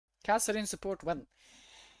Caster support when?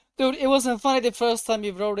 Dude, it wasn't funny the first time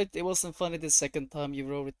you wrote it. It wasn't funny the second time you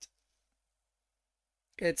wrote it.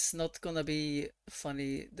 It's not gonna be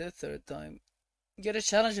funny the third time. You get a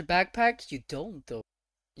challenger backpack? You don't, though.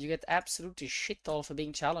 You get absolutely shit all for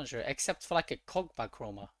being challenger, except for like a Kog'Maw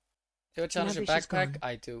chroma. You have a challenger Lavish is backpack? gone.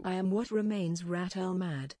 I do. I am what remains RATIRL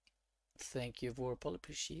mad. Thank you, Vorpal.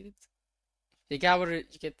 Appreciate it. You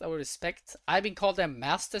get our respect. I've been called a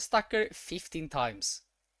master stacker 15 times.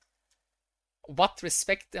 What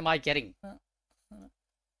respect am I getting?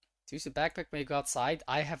 To use a backpack when you go outside.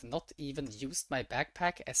 I have not even used my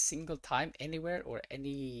backpack a single time anywhere or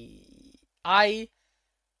any. I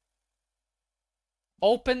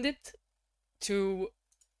opened it to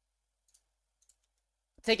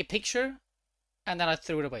take a picture and then I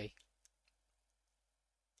threw it away.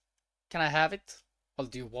 Can I have it? Well,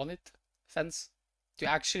 do you want it, Fence? Do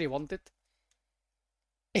you actually want it?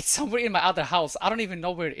 It's somewhere in my other house. I don't even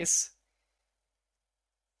know where it is.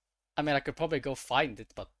 I mean, I could probably go find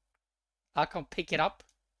it, but I can't pick it up.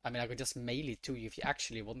 I mean, I could just mail it to you if you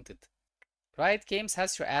actually want it. Riot Games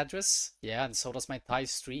has your address. Yeah, and so does my Thai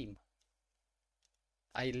stream.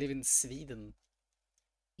 I live in Sweden.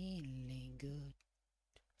 Feeling good.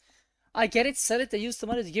 I get it, sell it, I use the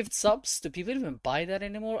money to gift subs. Do people even buy that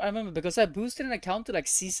anymore? I remember because I boosted an account to like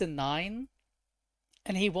season 9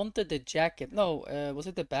 and he wanted the jacket. No, was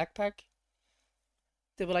it the backpack?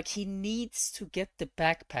 They were like, he needs to get the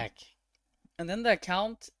backpack. And then the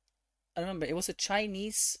account, I remember it was a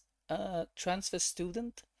Chinese transfer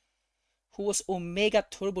student who was Omega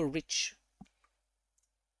Turbo Rich.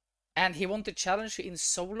 And he wanted challenger in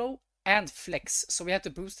solo and flex. So we had to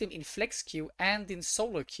boost him in flex queue and in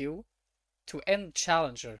solo queue to end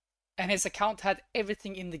challenger. And his account had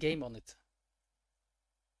everything in the game on it.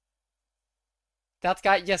 That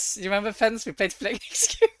guy, yes, you remember Fence? We played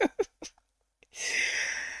flex queue.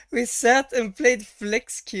 We sat and played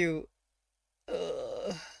flex queue.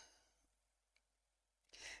 And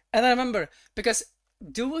I remember because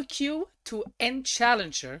duo queue to end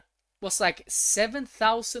challenger was like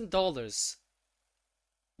 $7,000.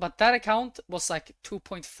 But that account was like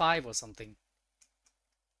 2.5 or something.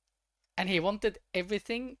 And he wanted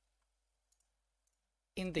everything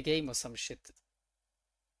in the game or some shit.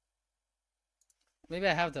 Maybe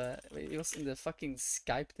I have it was in the fucking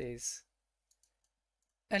Skype days.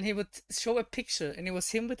 And he would show a picture and it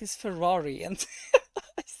was him with his Ferrari and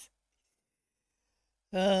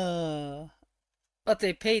but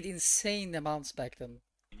they paid insane amounts back then.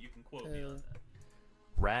 You can quote me on that.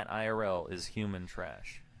 Rat IRL is human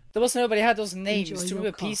trash. There was nobody had those names. Enjoy Do you your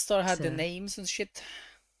remember cough, P-Star had the sir. names and shit?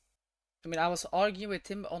 I mean, I was arguing with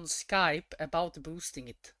him on Skype about boosting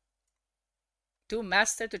it. Do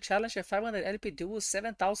master to challenge a 500 LP duo,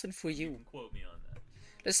 7,000 for you. You can quote me on that.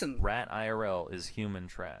 Listen. Rat IRL is human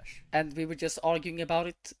trash. And we were just arguing about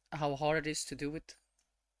it, how hard it is to do it.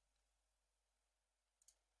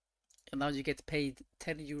 And now you get paid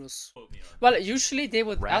 10 euros. Well, usually they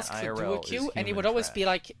would ask for duo queue, and he would always be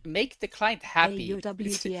like, make the client happy. Hey,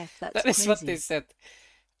 WTF, that's that is crazy. what they said.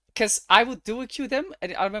 Because I would duo queue them,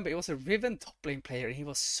 and I remember it was a Riven top lane player, and he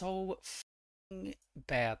was so f***ing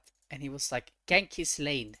bad. And he was like, gank his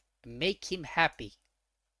lane, make him happy.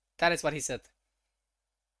 That is what he said.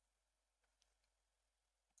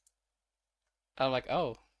 I'm like,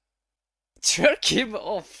 oh. Jerk him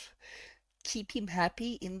off. Keep him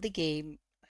happy in the game.